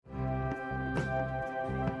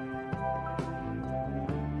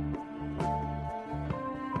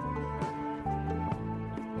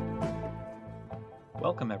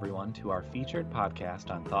Welcome, everyone, to our featured podcast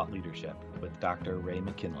on thought leadership with Dr. Ray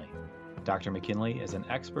McKinley. Dr. McKinley is an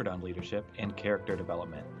expert on leadership and character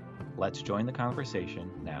development. Let's join the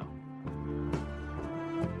conversation now.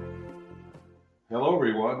 Hello,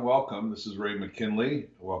 everyone. Welcome. This is Ray McKinley.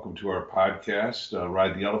 Welcome to our podcast,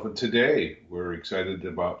 Ride the Elephant Today. We're excited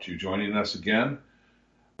about you joining us again.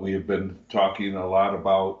 We have been talking a lot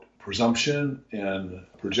about presumption and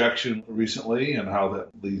projection recently and how that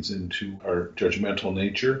leads into our judgmental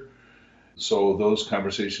nature. So those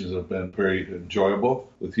conversations have been very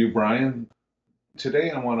enjoyable with you, Brian.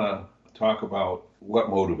 Today I want to talk about what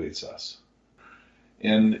motivates us.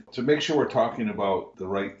 And to make sure we're talking about the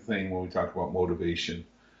right thing when we talk about motivation,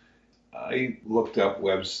 I looked up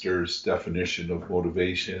Webster's definition of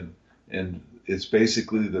motivation, and it's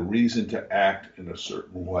basically the reason to act in a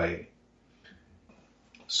certain way.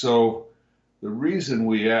 So the reason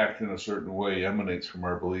we act in a certain way emanates from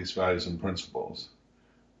our beliefs, values, and principles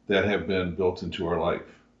that have been built into our life.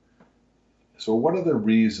 So what are the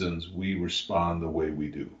reasons we respond the way we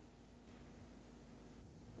do?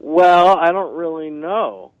 Well, I don't really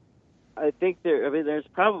know. I think there's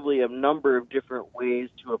probably a number of different ways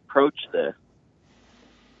to approach this.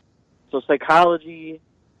 So psychology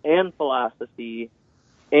and philosophy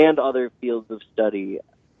and other fields of study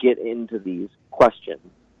get into these questions.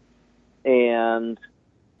 And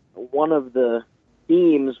one of the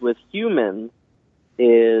themes with humans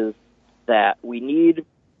is that we need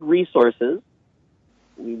resources,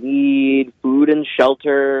 we need food and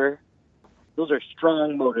shelter. Those are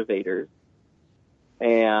strong motivators.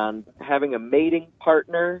 And having a mating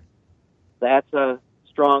partner, that's a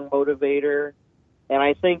strong motivator. And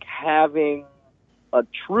I think having a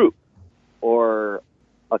troop or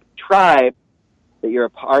a tribe that you're a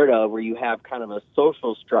part of, where you have kind of a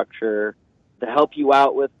social structure to help you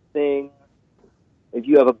out with things. If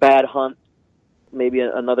you have a bad hunt, maybe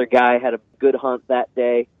another guy had a good hunt that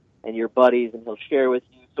day, and you're buddies, and he'll share with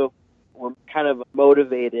you. So we're kind of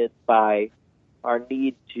motivated by our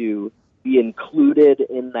need to be included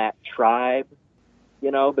in that tribe,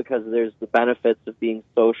 because there's the benefits of being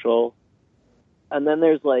social. And then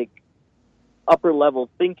there's like upper level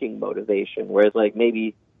thinking motivation, whereas like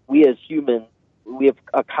maybe we as humans, we have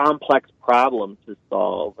a complex problem to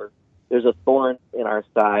solve, or there's a thorn in our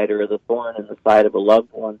side or the thorn in the side of a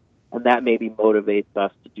loved one, and that maybe motivates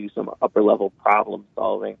us to do some upper level problem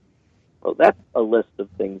solving. So that's a list of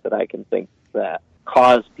things that I can think that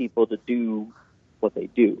cause people to do what they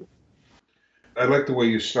do. I like the way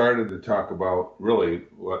you started to talk about really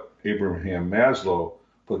what Abraham Maslow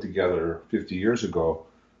put together 50 years ago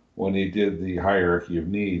when he did the hierarchy of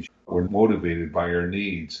needs. We're motivated by our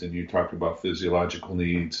needs, and you talked about physiological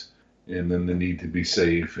needs, and then the need to be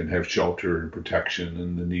safe and have shelter and protection,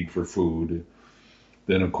 and the need for food.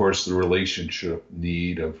 Then, of course, the relationship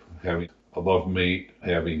need of having a love mate,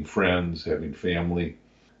 having friends, having family.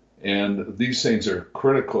 And these things are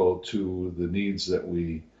critical to the needs that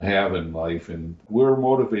we have in life, and we're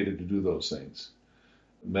motivated to do those things.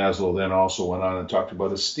 Maslow then also went on and talked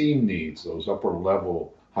about esteem needs, those upper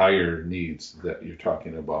level, higher needs that you're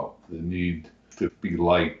talking about, the need to be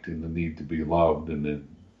liked and the need to be loved and the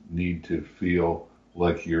need to feel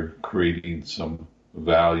like you're creating some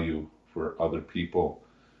value for other people.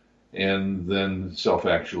 And then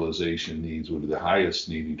self-actualization needs would be the highest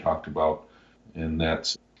need he talked about, and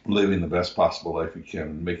that's living the best possible life you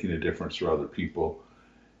can, making a difference for other people,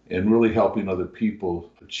 and really helping other people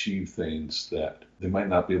achieve things that they might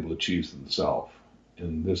not be able to achieve themselves.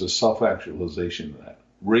 And there's a self-actualization in that.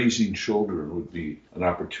 Raising children would be an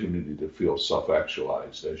opportunity to feel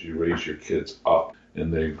self-actualized as you raise your kids up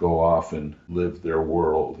and they go off and live their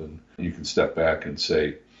world. And you can step back and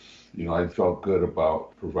say, I felt good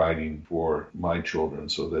about providing for my children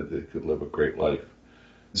so that they could live a great life.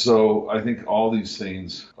 So I think all these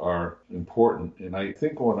things are important. And I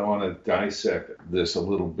think when I want to dissect this a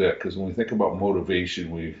little bit, because when we think about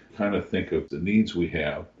motivation, we kind of think of the needs we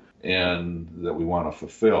have and that we want to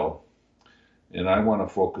fulfill. And I want to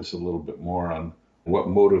focus a little bit more on what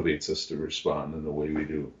motivates us to respond in the way we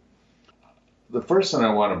do. The first thing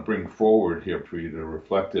I want to bring forward here for you to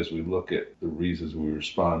reflect as we look at the reasons we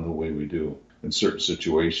respond the way we do in certain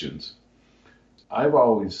situations. I've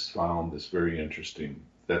always found this very interesting,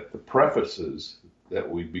 that the prefaces that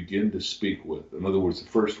we begin to speak with, in other words, the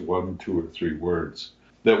first 1, 2, or 3 words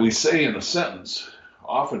that we say in a sentence,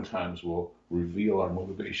 oftentimes will reveal our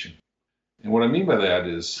motivation. And what I mean by that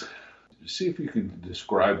is, see if you can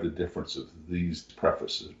describe the difference of these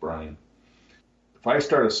prefaces, Brian. If I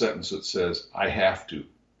start a sentence that says, I have to,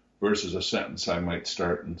 versus a sentence I might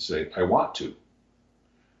start and say, I want to.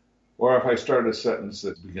 Or if I start a sentence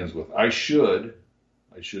that begins with, I should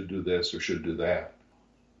do this or should do that,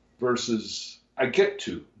 versus I get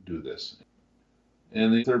to do this.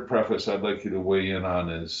 And the third preface I'd like you to weigh in on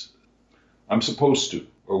is, I'm supposed to,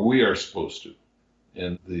 or we are supposed to.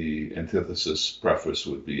 And the antithesis preface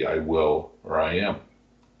would be, I will or I am.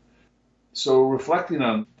 So reflecting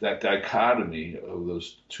on that dichotomy of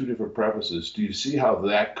those two different prefaces, do you see how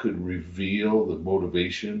that could reveal the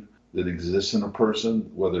motivation that exists in a person,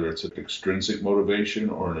 whether it's an extrinsic motivation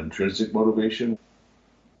or an intrinsic motivation?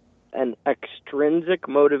 An extrinsic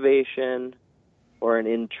motivation or an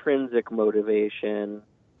intrinsic motivation,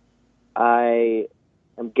 I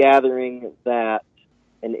am gathering that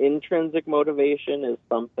an intrinsic motivation is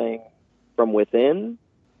something from within.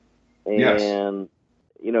 And, Yes.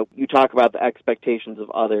 You talk about the expectations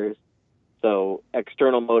of others. So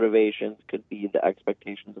external motivations could be the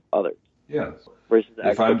expectations of others. Yes. Versus the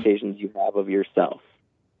expectations you have of yourself.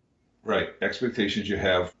 Right. Expectations you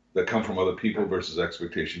have that come from other people versus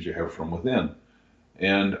expectations you have from within.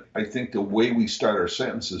 And I think the way we start our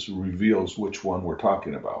sentences reveals which one we're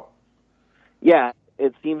talking about. Yeah,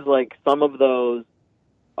 it seems like some of those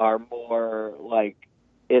are more like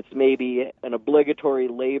it's maybe an obligatory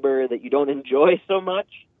labor that you don't enjoy so much,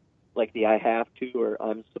 like the I have to or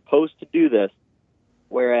I'm supposed to do this,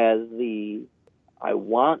 whereas the I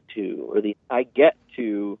want to or the I get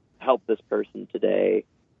to help this person today,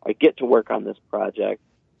 I get to work on this project,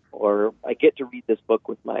 or I get to read this book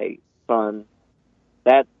with my son,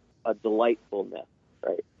 that's a delightfulness,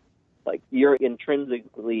 right? Like you're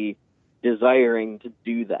intrinsically desiring to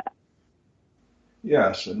do that.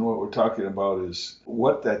 Yes, and what we're talking about is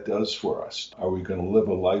what that does for us. Are we going to live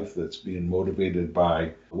a life that's being motivated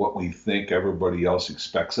by what we think everybody else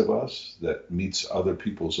expects of us, that meets other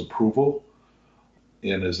people's approval?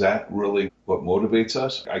 And is that really what motivates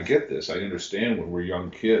us? I get this. I understand when we're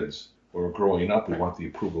young kids, when we're growing up, we want the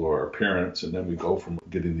approval of our parents, and then we go from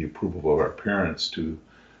getting the approval of our parents to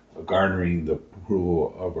garnering the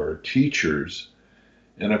approval of our teachers.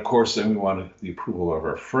 And of course, then we want the approval of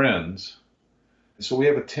our friends. So we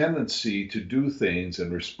have a tendency to do things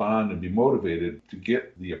and respond and be motivated to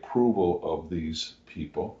get the approval of these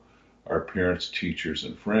people, our parents, teachers,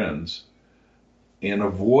 and friends, and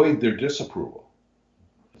avoid their disapproval.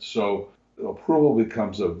 So approval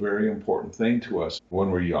becomes a very important thing to us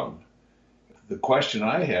when we're young. The question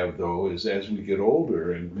I have, though, is as we get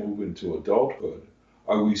older and move into adulthood,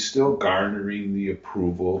 are we still garnering the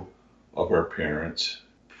approval of our parents,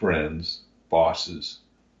 friends, bosses,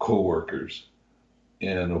 coworkers,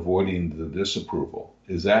 and avoiding the disapproval?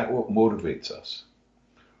 Is that what motivates us?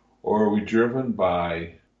 Or are we driven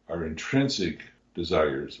by our intrinsic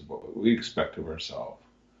desires of what we expect of ourselves,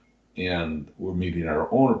 and we're meeting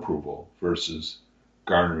our own approval versus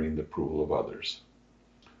garnering the approval of others?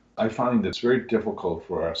 I find it's very difficult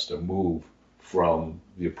for us to move from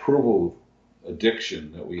the approval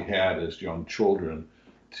addiction that we had as young children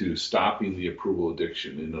to stopping the approval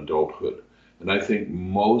addiction in adulthood. And I think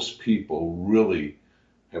most people really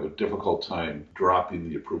have a difficult time dropping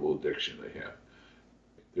the approval addiction they have.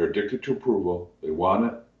 They're addicted to approval, they want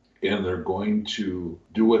it, and they're going to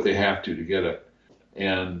do what they have to get it.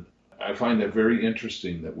 And I find that very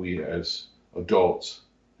interesting that we as adults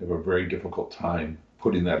have a very difficult time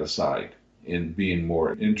putting that aside and being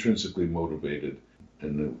more intrinsically motivated.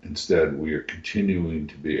 And instead, we are continuing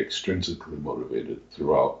to be extrinsically motivated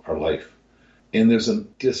throughout our life. And there's a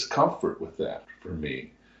discomfort with that for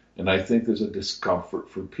me. And I think there's a discomfort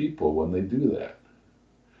for people when they do that.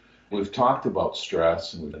 We've talked about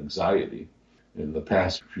stress and anxiety in the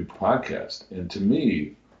past few podcasts. And to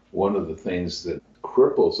me, one of the things that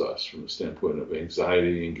cripples us from the standpoint of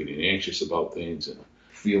anxiety and getting anxious about things and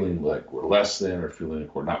feeling like we're less than or feeling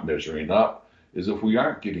like we're not measuring up is if we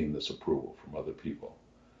aren't getting this approval from other people.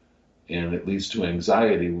 And it leads to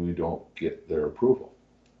anxiety when we don't get their approval.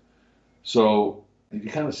 So you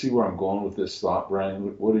kind of see where I'm going with this thought,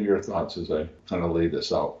 Brian. What are your thoughts as I kind of lay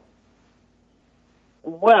this out?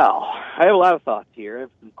 Well, I have a lot of thoughts here. I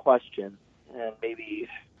have some questions, and maybe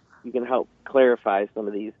you can help clarify some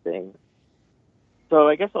of these things. So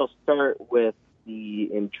I guess I'll start with the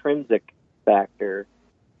intrinsic factor.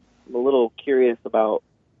 I'm a little curious about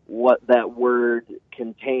what that word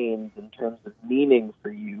contains in terms of meaning for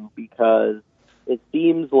you, because it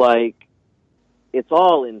seems like it's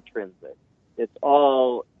all intrinsic. It's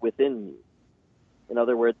all within you. In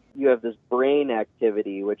other words, you have this brain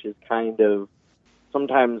activity, which is kind of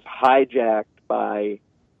sometimes hijacked by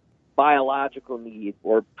biological need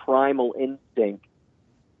or primal instinct.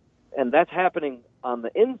 And that's happening on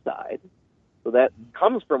the inside. So that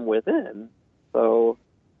comes from within. So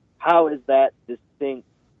how is that distinct?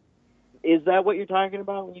 Is that what you're talking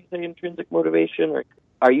about when you say intrinsic motivation? Or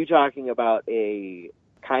are you talking about a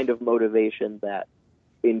kind of motivation that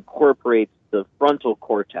incorporates the frontal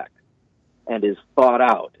cortex and is thought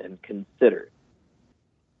out and considered?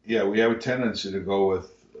 Yeah, we have a tendency to go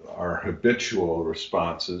with our habitual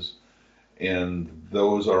responses, and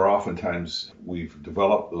those are oftentimes, we've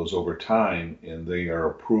developed those over time, and they are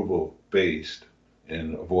approval based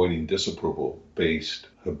and avoiding disapproval based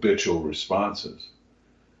habitual responses.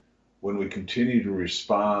 When we continue to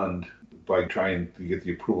respond by trying to get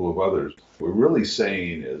the approval of others, what we're really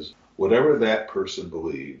saying is whatever that person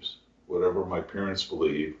believes, whatever my parents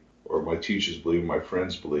believe, or my teachers believe, my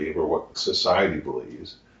friends believe, or what society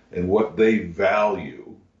believes, and what they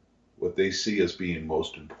value, what they see as being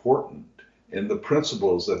most important, and the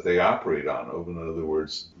principles that they operate on. In other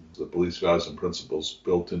words, the beliefs, values, and principles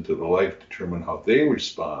built into their life determine how they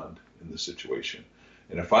respond in the situation.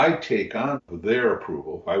 And if I take on their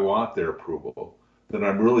approval, if I want their approval, then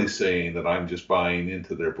I'm really saying that I'm just buying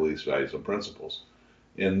into their beliefs, values, and principles.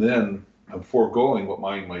 And then I'm foregoing what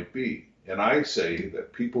mine might be. And I say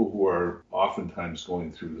that people who are oftentimes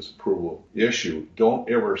going through this approval issue don't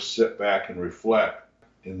ever sit back and reflect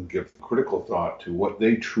and give critical thought to what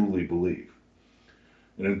they truly believe.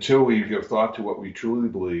 And until we give thought to what we truly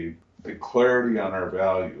believe, get clarity on our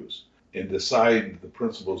values, and decide the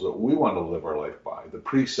principles that we want to live our life by, the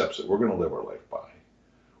precepts that we're going to live our life by,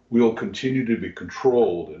 we'll continue to be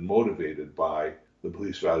controlled and motivated by the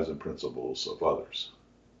beliefs, values, and principles of others.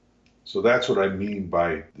 So that's what I mean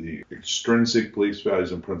by the extrinsic beliefs,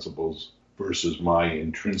 values, and principles versus my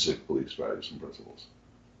intrinsic beliefs, values, and principles.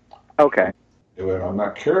 Okay. If I'm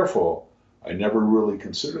not careful, I never really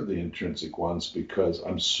consider the intrinsic ones because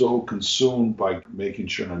I'm so consumed by making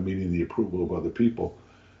sure I'm meeting the approval of other people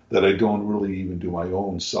that I don't really even do my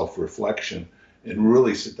own self-reflection and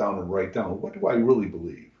really sit down and write down, what do I really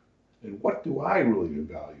believe? And what do I really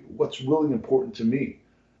value? What's really important to me?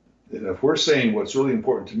 And if we're saying what's really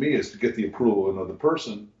important to me is to get the approval of another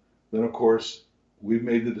person, then of course we've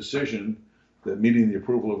made the decision that meeting the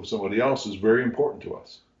approval of somebody else is very important to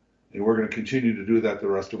us. And we're going to continue to do that the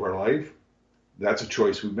rest of our life. That's a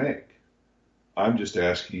choice we make. I'm just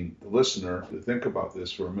asking the listener to think about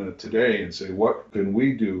this for a minute today and say, what can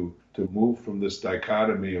we do to move from this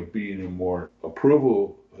dichotomy of being a more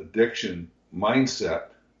approval addiction mindset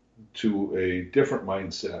to a different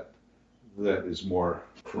mindset that is more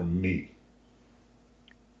from me?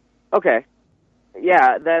 Okay.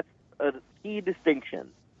 Yeah, that's a key distinction,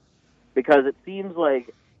 because it seems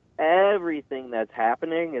like everything that's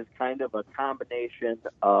happening is kind of a combination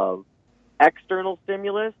of external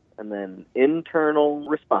stimulus and then internal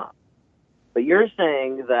response. But you're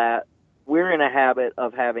saying that we're in a habit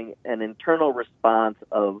of having an internal response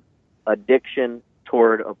of addiction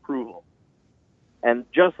toward approval. And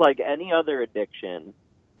just like any other addiction,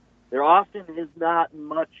 there often is not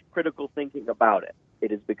much critical thinking about it.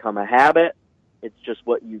 It has become a habit. It's just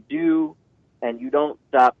what you do, and you don't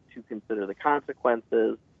stop to consider the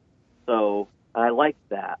consequences. So I like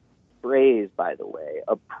that phrase, by the way,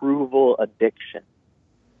 approval addiction.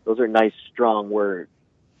 Those are nice, strong words.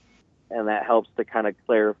 And that helps to kind of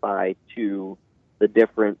clarify, too, the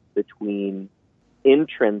difference between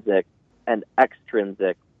intrinsic and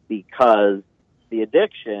extrinsic, because the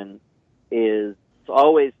addiction is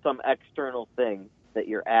always some external thing that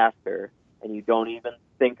you're after, and you don't even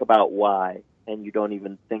think about why, and you don't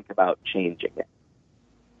even think about changing it.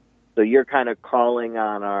 So you're kind of calling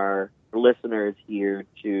on our listeners here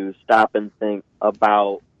to stop and think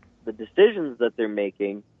about the decisions that they're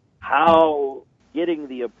making, how getting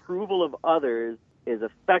the approval of others is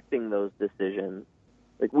affecting those decisions.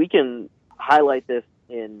 Like, we can highlight this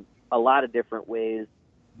in a lot of different ways,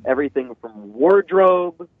 everything from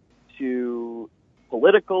wardrobe to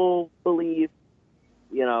political beliefs,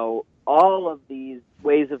 all of these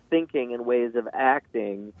ways of thinking and ways of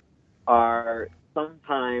acting are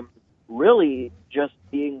sometimes really just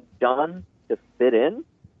being done to fit in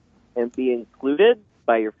and be included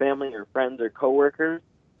by your family or friends or coworkers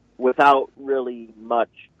without really much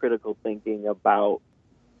critical thinking about,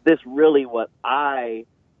 this really what I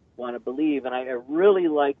want to believe. And I really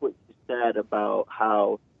like what you said about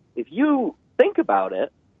how if you think about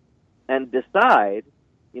it and decide,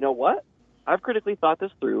 you know what, I've critically thought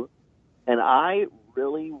this through, and I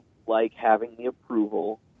really like having the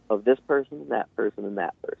approval of this person and that person and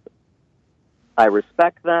that person. I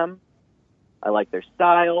respect them. I like their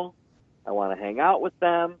style. I want to hang out with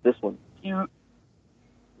them. This one's cute.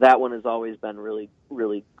 That one has always been really,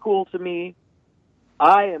 really cool to me.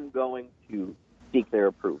 I am going to seek their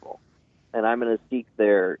approval, and I'm going to seek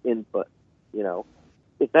their input. You know,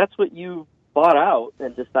 if that's what you thought out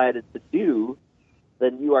and decided to do,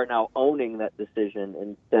 then you are now owning that decision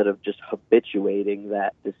instead of just habituating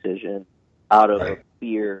that decision out of a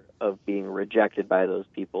fear of being rejected by those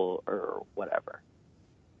people or whatever.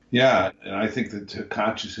 Yeah, and I think that to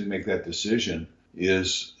consciously make that decision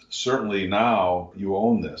is certainly now you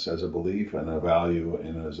own this as a belief and a value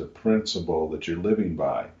and as a principle that you're living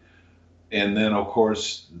by. And then, of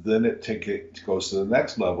course, then it goes to the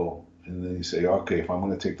next level. And then you say, okay, if I'm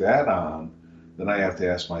going to take that on, then I have to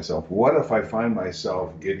ask myself, what if I find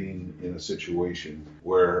myself getting in a situation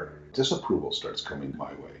where disapproval starts coming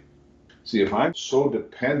my way? See, if I'm so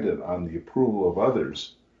dependent on the approval of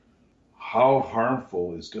others, how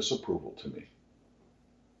harmful is disapproval to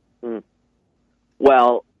me?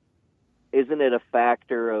 Well, isn't it a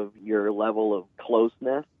factor of your level of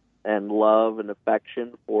closeness and love and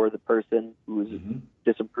affection for the person who's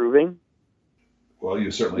disapproving? Well,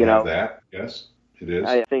 you certainly have that. Yes, it is.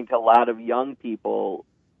 I think a lot of young people,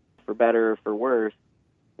 for better or for worse,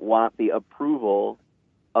 want the approval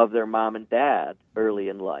of their mom and dad early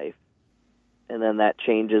in life. And then that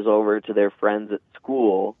changes over to their friends at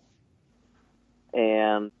school.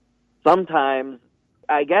 And sometimes,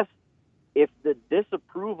 I guess, if the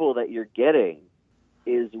disapproval that you're getting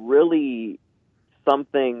is really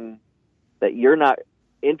something that you're not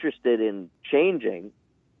interested in changing,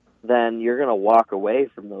 then you're going to walk away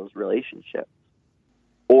from those relationships.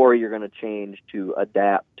 Or you're going to change to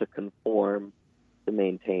adapt, to conform, to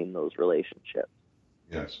maintain those relationships.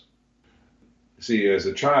 Yes. See, as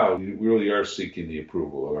a child, you really are seeking the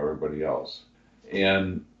approval of everybody else.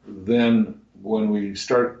 And then when we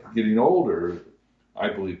start getting older, I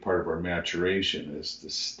believe part of our maturation is to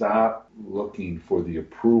stop looking for the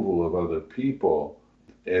approval of other people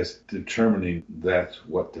as determining that's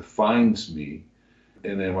what defines me.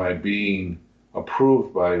 And am I being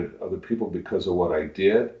approved by other people because of what I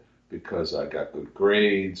did, because I got good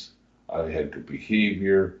grades, I had good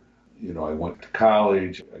behavior, I went to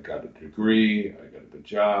college, I got a degree, I got a good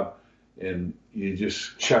job, and you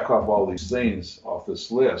just check off all these things off this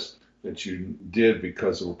list that you did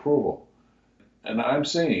because of approval. And I'm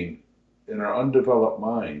saying, in our undeveloped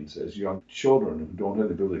minds as young children who don't have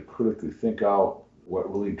the ability to critically think out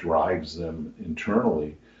what really drives them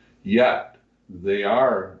internally, yet they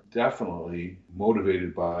are definitely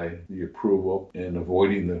motivated by the approval and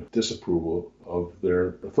avoiding the disapproval of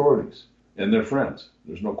their authorities and their friends.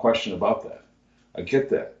 There's no question about that. I get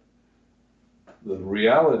that. The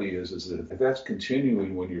reality is that if that's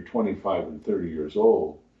continuing when you're 25 and 30 years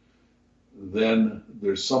old, then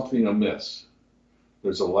there's something amiss.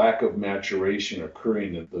 There's a lack of maturation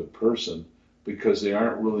occurring in the person because they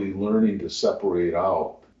aren't really learning to separate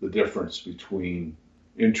out the difference between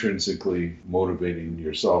intrinsically motivating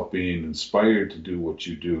yourself, being inspired to do what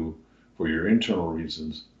you do for your internal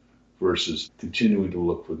reasons, versus continuing to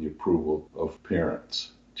look for the approval of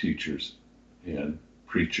parents, teachers, and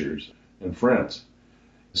preachers, and friends.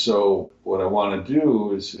 So what I want to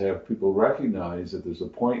do is have people recognize that there's a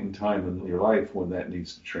point in time in your life when that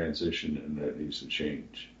needs to transition and that needs to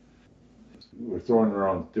change. We're throwing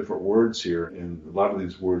around different words here, and a lot of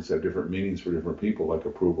these words have different meanings for different people, like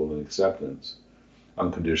approval and acceptance,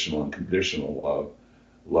 unconditional and conditional love.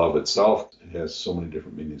 Love itself has so many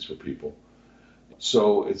different meanings for people.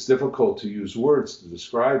 So it's difficult to use words to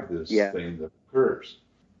describe this thing that occurs.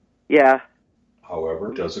 Yeah.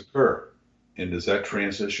 However, it does occur. And does that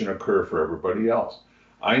transition occur for everybody else?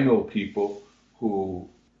 I know people who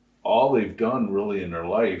all they've done really in their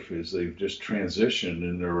life is they've just transitioned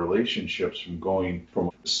in their relationships from going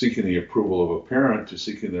from seeking the approval of a parent to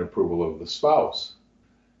seeking the approval of the spouse.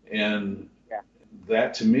 And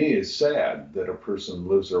that to me is sad, that a person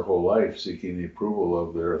lives their whole life seeking the approval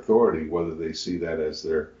of their authority, whether they see that as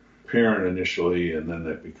their parent initially and then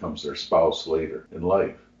that becomes their spouse later in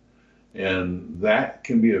life. And that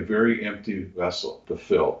can be a very empty vessel to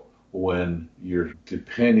fill when you're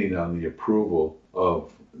depending on the approval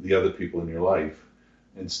of the other people in your life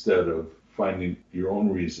instead of finding your own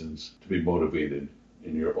reasons to be motivated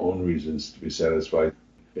and your own reasons to be satisfied.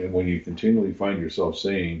 And when you continually find yourself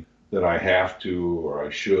saying that I have to, or I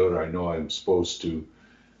should, or I know I'm supposed to,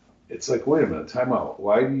 it's like, wait a minute, time out.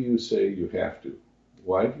 Why do you say you have to?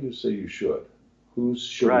 Why do you say you should? Who's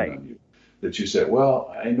shooting on you? That you said,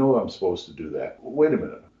 well, I know I'm supposed to do that. Wait a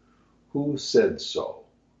minute. Who said so?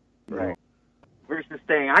 Right. Versus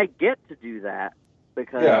saying, I get to do that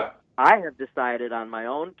because I have decided on my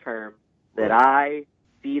own terms that I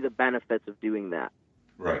see the benefits of doing that.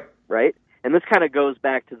 Right. Right? And this kind of goes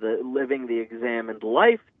back to the living the examined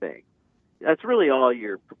life thing. That's really all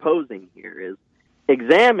you're proposing here is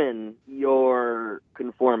examine your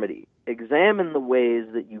conformity. Examine the ways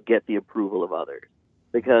that you get the approval of others.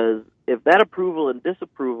 Because if that approval and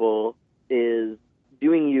disapproval is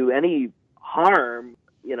doing you any harm,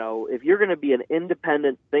 if you're going to be an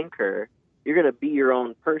independent thinker, you're going to be your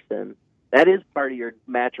own person. That is part of your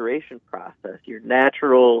maturation process, your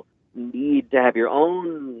natural need to have your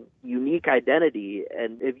own unique identity.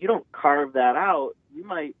 And if you don't carve that out, you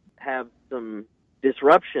might have some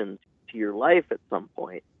disruptions to your life at some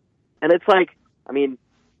point. And it's like,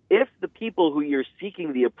 if the people who you're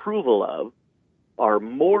seeking the approval of are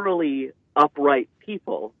morally upright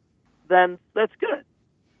people, then that's good,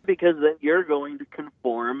 because then you're going to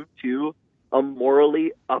conform to a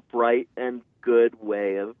morally upright and good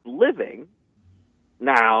way of living.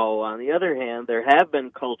 Now, on the other hand, there have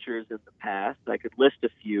been cultures in the past, I could list a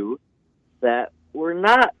few, that were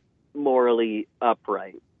not morally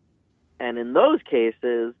upright. And in those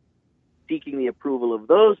cases, seeking the approval of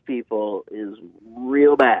those people is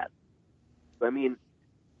real bad.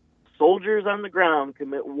 Soldiers on the ground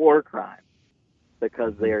commit war crimes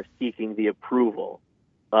because they are seeking the approval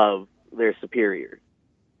of their superiors,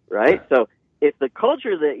 right? So if the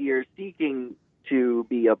culture that you're seeking to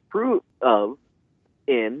be approved of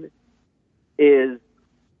in is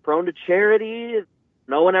prone to charity,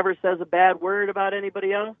 no one ever says a bad word about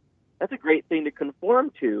anybody else, that's a great thing to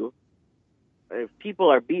conform to. If people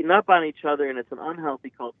are beating up on each other and it's an unhealthy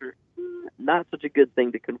culture, not such a good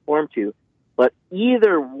thing to conform to. But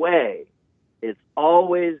either way, it's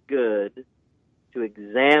always good to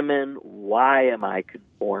examine, why am I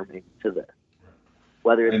conforming to this?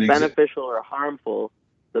 Whether it's beneficial or harmful,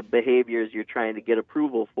 the behaviors you're trying to get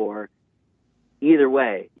approval for, either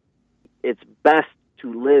way, it's best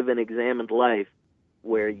to live an examined life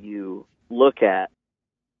where you look at,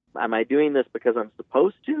 am I doing this because I'm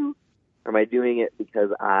supposed to? Or am I doing it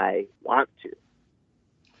because I want to?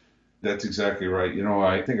 That's exactly right.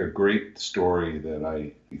 I think a great story that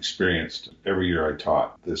I experienced every year I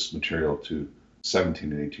taught this material to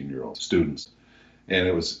 17 and 18-year-old students. And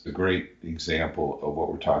it was a great example of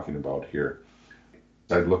what we're talking about here.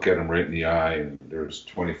 I'd look at them right in the eye, and there's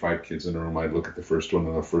 25 kids in the room. I'd look at the first one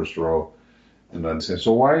in the first row, and I'd say,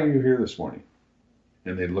 so why are you here this morning?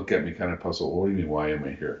 And they'd look at me kind of puzzled. What do you mean, why am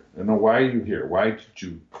I here? I know, why are you here? Why did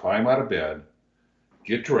you climb out of bed,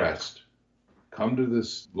 get dressed, come to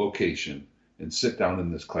this location, and sit down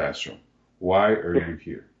in this classroom? Why are you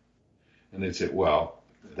here? And they'd say, well,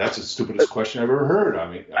 that's the stupidest question I've ever heard.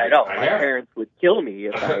 I know. My parents would kill me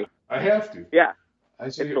if I... I have to. Yeah. I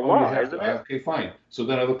say, it's the law, you have isn't to. it? Okay, fine. So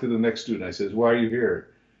then I looked at the next student. I said, why are you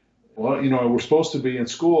here? Well, we're supposed to be in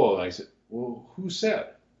school. And I said, well, who said?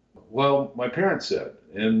 Well, my parents said,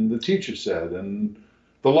 and the teacher said, and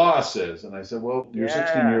the law says. And I said, well, you're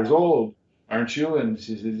 16 years old, aren't you? And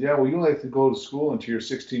she said, yeah, well, you don't have to go to school until you're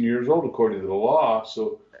 16 years old, according to the law.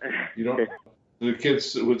 So you don't. The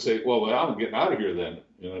kids would say, well, I'm getting out of here then.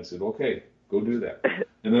 And I said, okay, go do that.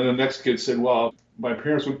 And then the next kid said, well, my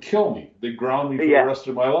parents would kill me. They'd ground me for the rest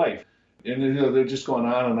of my life. And they're just going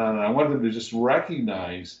on and on. And I wanted them to just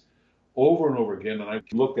recognize over and over again. And I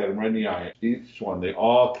looked at them right in the eye. Each one, they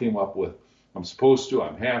all came up with, I'm supposed to,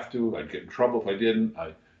 I have to, I'd get in trouble if I didn't,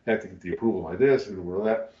 I had to get the approval of this or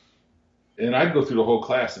that. And I'd go through the whole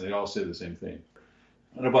class and they all say the same thing.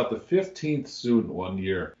 And about the 15th student one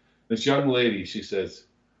year, this young lady, she says,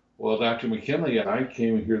 well, Dr. McKinley, I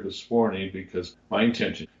came here this morning because my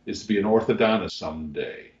intention is to be an orthodontist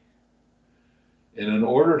someday. And in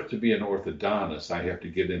order to be an orthodontist, I have to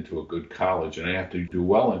get into a good college, and I have to do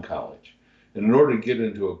well in college. And in order to get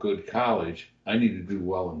into a good college, I need to do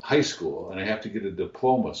well in high school, and I have to get a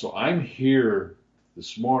diploma. So I'm here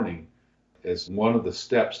this morning as one of the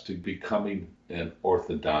steps to becoming an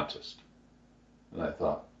orthodontist. And I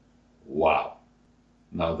thought, wow,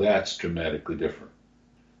 now that's dramatically different.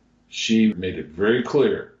 She made it very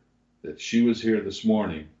clear that she was here this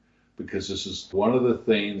morning because this is one of the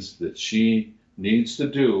things that she needs to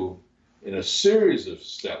do in a series of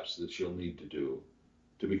steps that she'll need to do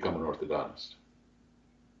to become an orthodontist.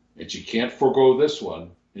 And she can't forego this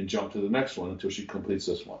one and jump to the next one until she completes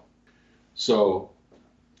this one. So,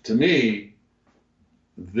 to me,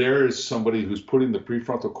 there is somebody who's putting the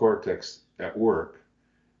prefrontal cortex at work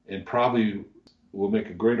and probably will make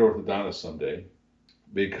a great orthodontist someday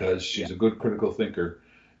because she's a good critical thinker.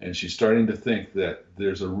 And she's starting to think that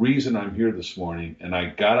there's a reason I'm here this morning, and I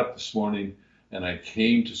got up this morning and I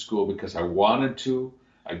came to school because I wanted to,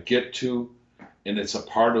 I get to, and it's a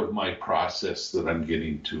part of my process that I'm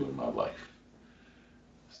getting to in my life.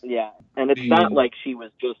 Yeah, and it's not like she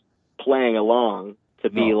was just playing along to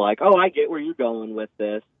be like, oh, I get where you're going with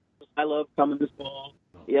this. I love coming to school,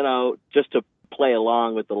 just to play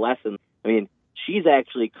along with the lesson. I mean, she's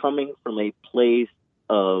actually coming from a place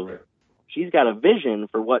of, she's got a vision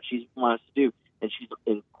for what she wants to do, and she's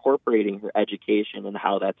incorporating her education and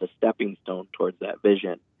how that's a stepping stone towards that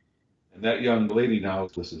vision. And that young lady now,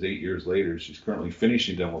 this is 8 years later, she's currently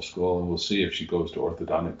finishing dental school, and we'll see if she goes to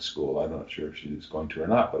orthodontic school. I'm not sure if she's going to or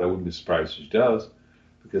not, but I wouldn't be surprised if she does,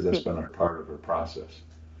 because that's been a part of her process.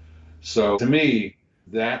 So to me,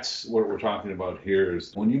 that's what we're talking about here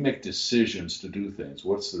is when you make decisions to do things,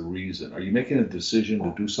 what's the reason? Are you making a decision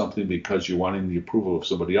to do something because you're wanting the approval of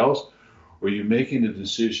somebody else? Or are you making a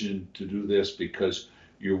decision to do this because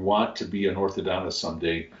you want to be an orthodontist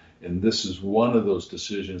someday? And this is one of those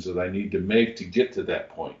decisions that I need to make to get to that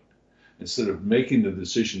point. Instead of making the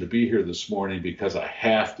decision to be here this morning because I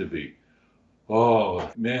have to be.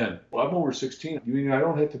 Oh, man, well, I'm over 16. You mean I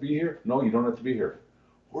don't have to be here? No, you don't have to be here.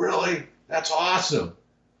 Really? That's awesome.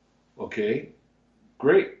 Okay,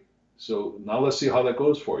 great. So now let's see how that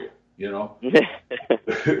goes for you. You know,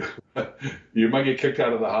 you might get kicked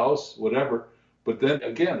out of the house, whatever. But then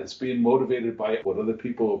again, it's being motivated by what other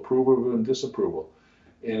people approve of and disapproval.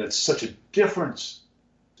 And it's such a difference.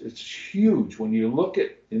 It's huge when you look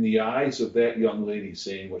at in the eyes of that young lady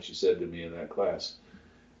saying what she said to me in that class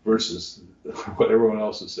versus what everyone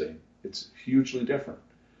else is saying. It's hugely different.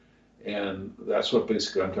 And that's what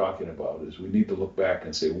basically I'm talking about is we need to look back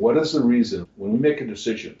and say, what is the reason when we make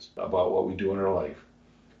decisions about what we do in our life?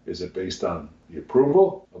 Is it based on the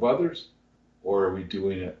approval of others, or are we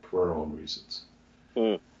doing it for our own reasons?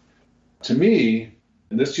 To me,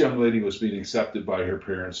 this young lady was being accepted by her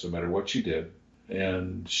parents no matter what she did,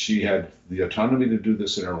 and she had the autonomy to do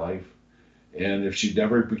this in her life. And if she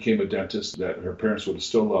never became a dentist, that her parents would have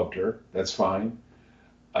still loved her. That's fine.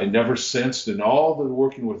 I never sensed in all the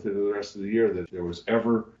working with her the rest of the year that there was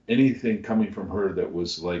ever anything coming from her that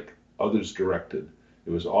was like others directed.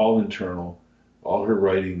 It was all internal. All her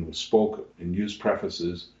writing was spoke and used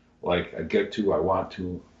prefaces like I get to, I want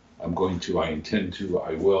to, I'm going to, I intend to,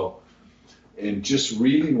 I will. And just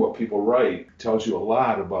reading what people write tells you a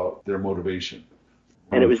lot about their motivation.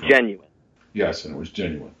 And it was genuine. Yes, and it was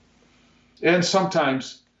genuine. And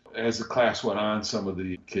sometimes, as the class went on, some of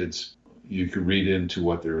the kids, you could read into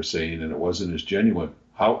what they were saying, and it wasn't as genuine.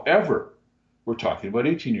 However, we're talking about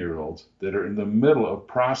 18-year-olds that are in the middle of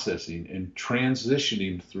processing and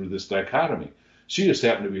transitioning through this dichotomy. She just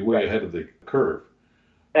happened to be way ahead of the curve.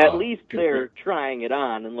 At least they're trying it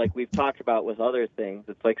on, and like we've talked about with other things,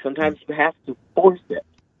 it's like sometimes you have to force it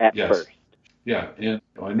at first. Yeah, and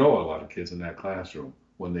I know a lot of kids in that classroom,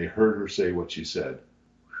 when they heard her say what she said.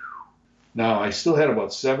 Now, I still had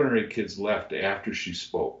about 7 or 8 kids left after she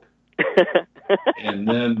spoke. And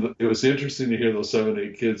then it was interesting to hear those 7 or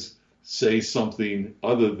 8 kids say something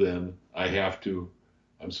other than I have to,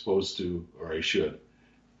 I'm supposed to, or I should.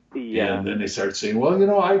 Yeah. And then they start saying, well, you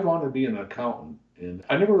know, I want to be an accountant. And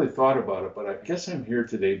I never really thought about it, but I guess I'm here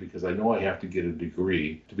today because I know I have to get a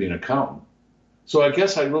degree to be an accountant. So I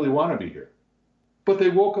guess I really want to be here. But they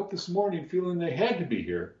woke up this morning feeling they had to be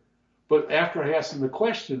here. But after I asked them the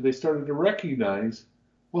question, they started to recognize,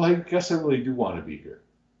 well, I guess I really do want to be here.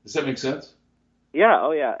 Does that make sense? Yeah,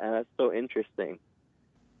 oh yeah, and that's so interesting.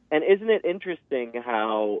 And isn't it interesting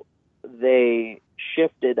how they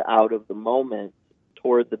shifted out of the moment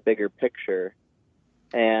toward the bigger picture?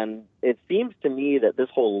 And it seems to me that this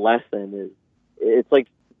whole lesson is, it's like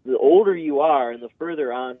the older you are and the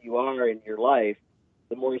further on you are in your life,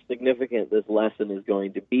 the more significant this lesson is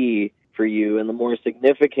going to be for you, and the more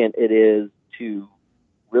significant it is to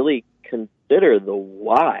really consider the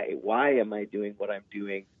why. Why am I doing what I'm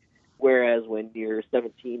doing? Whereas when you're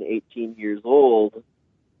 17, 18 years old,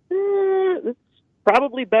 it's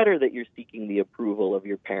probably better that you're seeking the approval of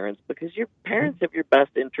your parents because your parents have your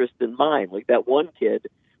best interest in mind. Like that one kid,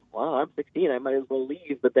 well, I'm 16, I might as well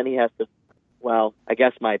leave, but then he has to, well, I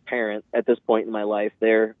guess my parents, at this point in my life,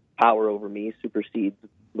 their power over me supersedes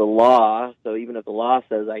the law. So even if the law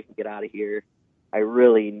says I can get out of here, I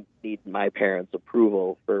really need my parents'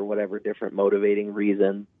 approval for whatever different motivating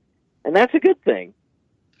reason. And that's a good thing.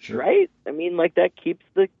 Sure. Right? I mean, like that keeps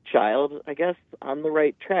the child, I guess, on the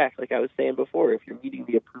right track. Like I was saying before, if you're meeting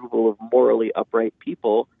the approval of morally upright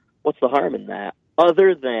people, what's the harm in that?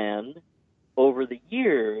 Other than, over the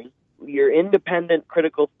years, your independent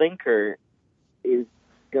critical thinker is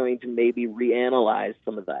going to maybe reanalyze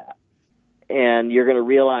some of that. And you're going to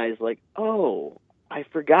realize, like, oh, I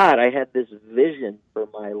forgot I had this vision for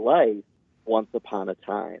my life once upon a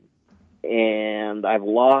time. And I've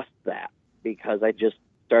lost that because I just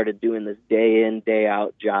started doing this day in, day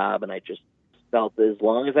out job, and I just felt that as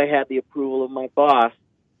long as I had the approval of my boss,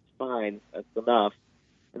 it's fine, that's enough.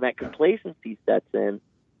 And that complacency sets in.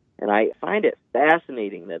 And I find it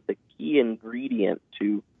fascinating that the key ingredient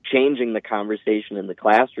to changing the conversation in the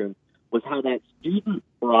classroom was how that student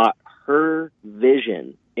brought her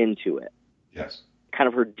vision into it. Yes. Kind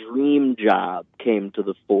of her dream job came to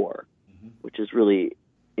the fore, which is really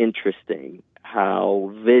interesting,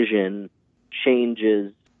 how vision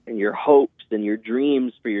changes, and your hopes and your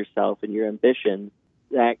dreams for yourself and your ambition,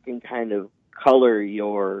 that can kind of color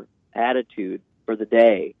your attitude for the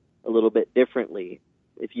day a little bit differently.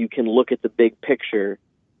 If you can look at the big picture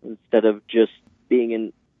instead of just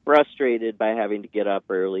being frustrated by having to get up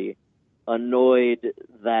early, annoyed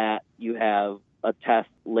that you have a test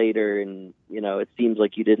later and, it seems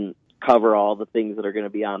like you didn't cover all the things that are going to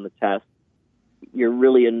be on the test. You're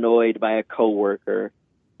really annoyed by a coworker.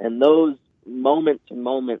 And those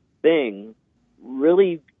moment-to-moment things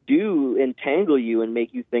really do entangle you and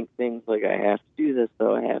make you think things like, I have to do this,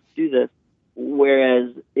 so I have to do this.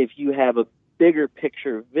 Whereas if you have a bigger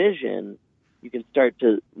picture vision, you can start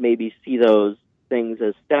to maybe see those things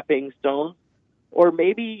as stepping stones, or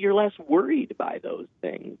maybe you're less worried by those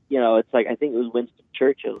things. It's like, I think it was Winston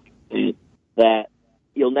Churchill that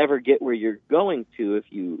you'll never get where you're going to if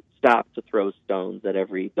you stop to throw stones at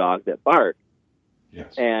every dog that barks.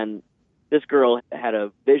 Yes. And this girl had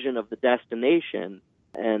a vision of the destination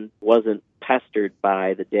and wasn't pestered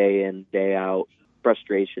by the day in, day out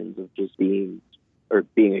frustrations of just being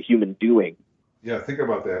a human doing. Yeah, think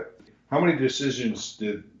about that. How many decisions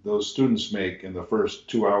did those students make in the first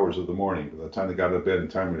 2 hours of the morning, by the time they got out of bed and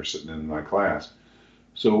the time they were sitting in my class?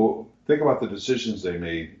 So think about the decisions they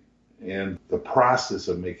made and the process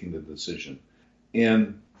of making the decision.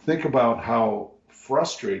 And think about how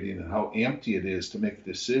frustrating and how empty it is to make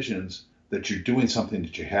decisions that you're doing something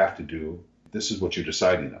that you have to do. This is what you're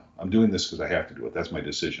deciding now. I'm doing this because I have to do it. That's my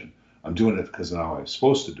decision. I'm doing it because now I'm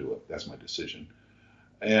supposed to do it. That's my decision.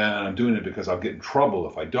 And I'm doing it because I'll get in trouble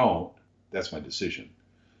if I don't. That's my decision.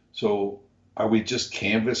 So are we just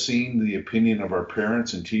canvassing the opinion of our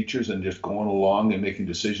parents and teachers and just going along and making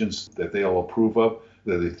decisions that they'll approve of,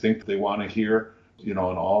 that they think they want to hear, and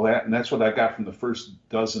all that? And that's what I got from the first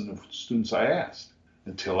dozen of students I asked,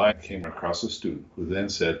 until I came across a student who then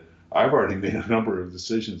said, I've already made a number of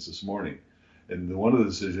decisions this morning. And one of the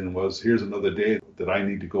decisions was, here's another day that I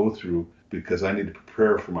need to go through because I need to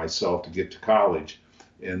prepare for myself to get to college.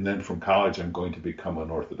 And then from college, I'm going to become an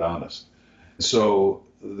orthodontist. So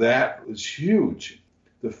that was huge.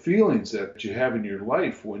 The feelings that you have in your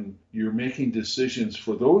life when you're making decisions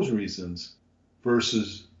for those reasons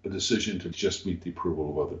versus a decision to just meet the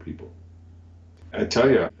approval of other people. I tell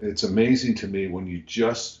you, it's amazing to me when you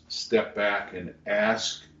just step back and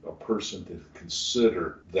ask a person to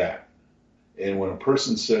consider that. And when a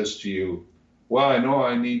person says to you, well, I know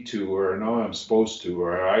I need to, or I know I'm supposed to,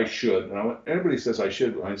 or I should. And everybody says I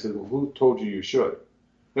should. And I said, well, who told you you should?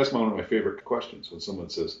 That's one of my favorite questions when someone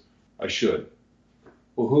says, I should.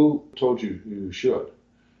 Well, who told you you should?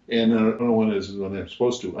 And another one is when I'm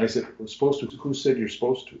supposed to. I said, well, supposed to? Who said you're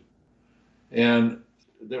supposed to? And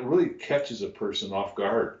that really catches a person off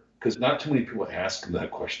guard because not too many people ask them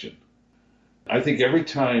that question. I think every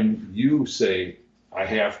time you say, I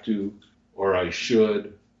have to, or I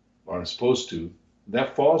should, or I'm supposed to,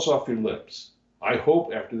 that falls off your lips. I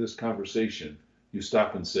hope after this conversation, you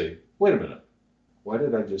stop and say, wait a minute, why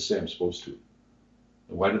did I just say I'm supposed to?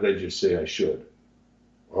 And why did I just say I should?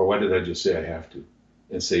 Or why did I just say I have to?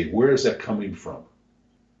 And say, where is that coming from?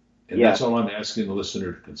 And that's all I'm asking the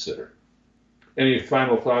listener to consider. Any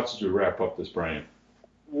final thoughts as we wrap up this, Brian?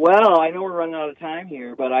 Well, I know we're running out of time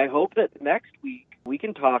here, but I hope that next week we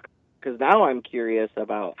can talk, because now I'm curious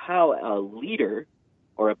about how a leader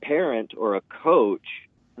or a parent or a coach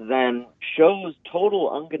then shows total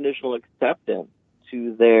unconditional acceptance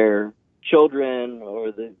to their children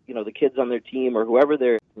or the kids on their team or whoever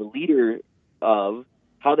they're the leader of,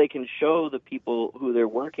 how they can show the people who they're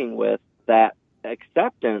working with that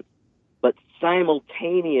acceptance, but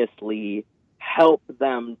simultaneously help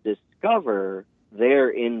them discover their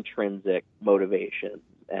intrinsic motivations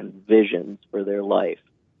and visions for their life.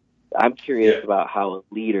 I'm curious about how a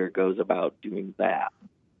leader goes about doing that.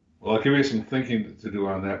 Well, I'll give you some thinking to do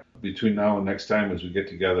on that between now and next time as we get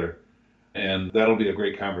together. And that'll be a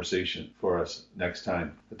great conversation for us next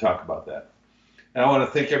time to talk about that. And I want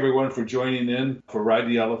to thank everyone for joining in for Ride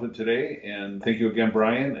the Elephant today. And thank you again,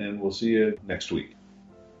 Brian, and we'll see you next week.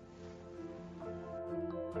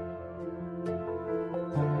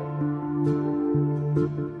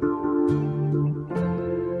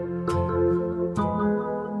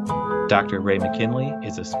 Dr. Ray McKinley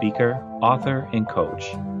is a speaker, author, and coach.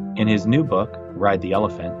 In his new book, Ride the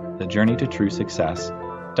Elephant, The Journey to True Success,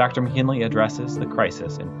 Dr. McKinley addresses the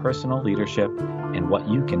crisis in personal leadership and what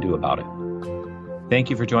you can do about it. Thank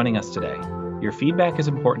you for joining us today. Your feedback is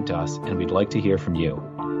important to us, and we'd like to hear from you.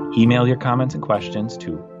 Email your comments and questions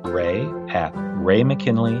to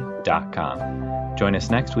ray@raymckinley.com. Join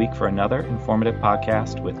us next week for another informative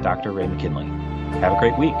podcast with Dr. Ray McKinley. Have a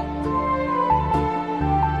great week.